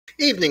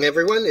Evening,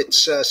 everyone.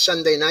 It's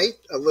Sunday night,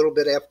 a little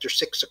bit after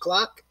 6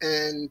 o'clock,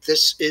 and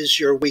this is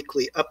your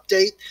weekly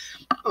update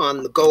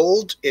on the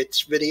gold.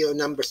 It's video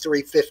number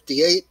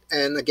 358,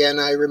 and again,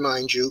 I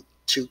remind you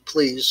to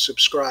please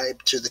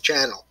subscribe to the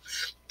channel.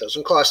 It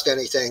doesn't cost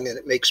anything, and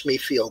it makes me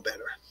feel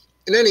better.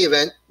 In any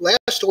event,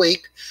 last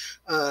week,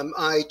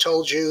 I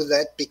told you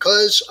that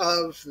because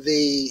of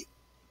the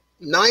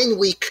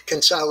 9-week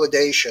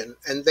consolidation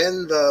and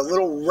then the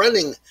little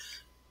running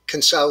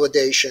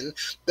consolidation,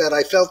 that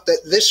I felt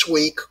that this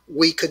week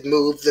we could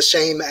move the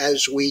same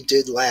as we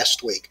did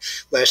last week.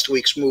 Last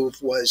week's move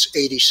was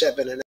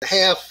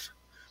 87.5,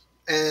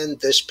 and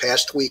this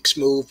past week's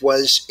move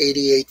was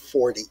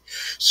 88.40.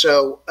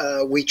 So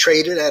we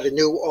traded at a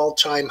new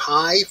all-time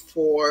high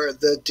for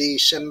the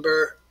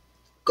December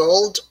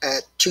gold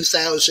at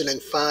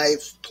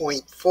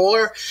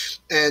 2005.4,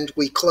 and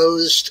we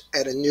closed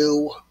at a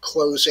new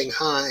closing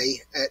high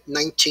at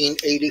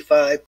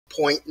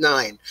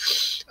 1985.9.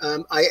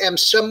 I am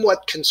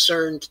somewhat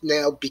concerned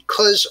now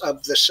because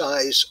of the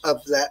size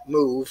of that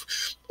move,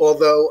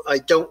 although I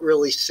don't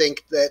really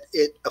think that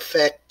it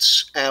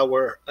affects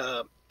our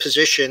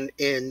position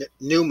in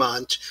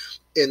Newmont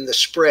in the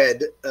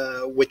spread,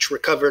 which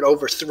recovered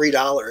over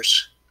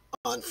 $3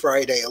 on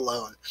Friday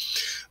alone.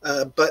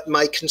 But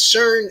my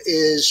concern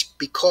is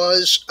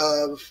because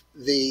of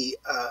the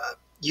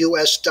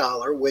US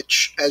dollar,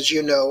 which, as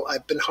you know,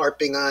 I've been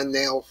harping on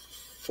now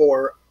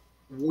for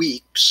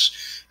weeks,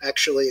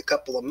 actually a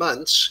couple of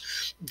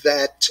months,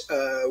 that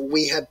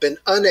we have been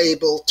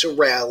unable to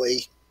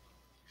rally.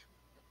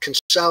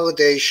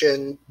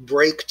 Consolidation,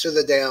 break to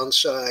the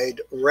downside,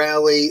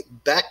 rally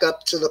back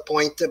up to the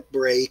point of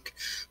break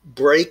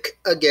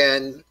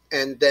again,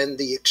 and then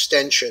the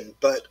extension.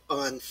 But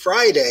on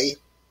Friday,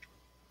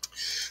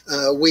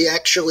 we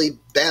actually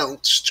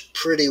bounced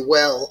pretty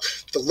well.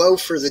 The low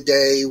for the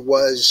day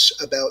was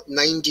about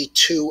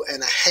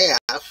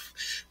 92.5,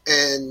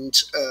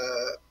 and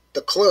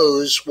the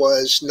close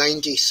was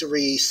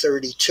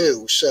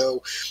 93.32.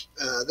 So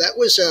that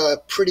was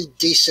a pretty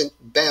decent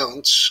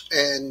bounce,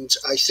 and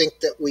I think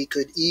that we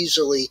could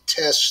easily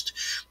test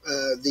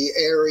the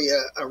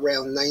area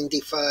around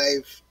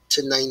 95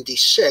 to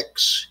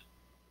 96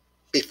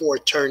 before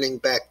turning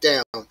back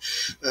down.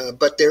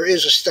 But there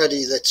is a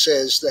study that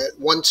says that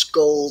once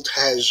gold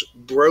has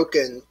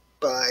broken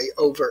by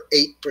over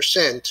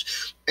 8%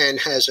 and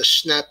has a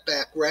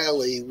snapback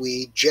rally,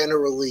 we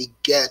generally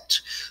get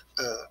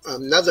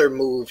another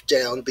move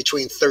down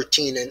between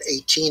 13 and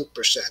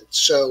 18%.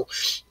 So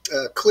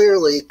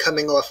clearly,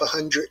 coming off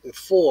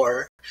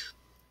 104,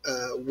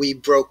 we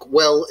broke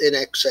well in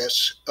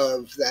excess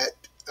of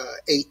that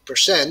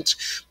 8%.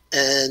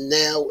 And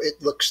now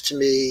it looks to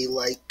me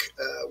like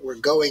we're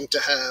going to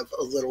have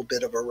a little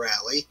bit of a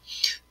rally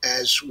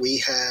as we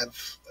have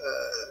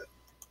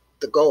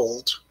the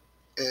gold.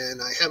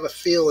 And I have a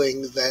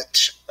feeling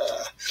that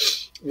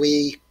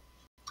we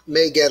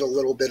may get a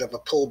little bit of a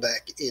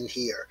pullback in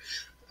here.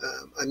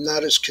 I'm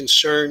not as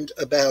concerned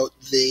about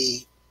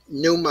the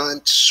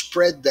Newmont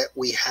spread that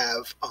we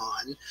have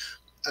on,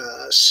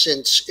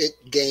 since it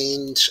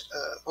gained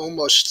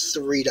almost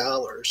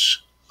 $3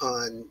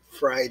 on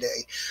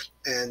Friday,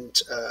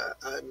 and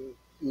I'm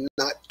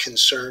not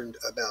concerned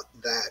about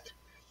that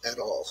at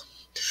all.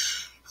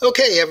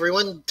 Okay,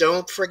 everyone,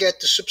 don't forget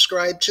to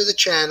subscribe to the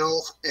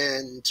channel,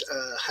 and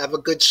have a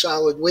good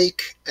solid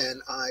week,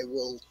 and I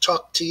will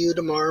talk to you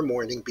tomorrow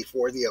morning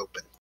before the open.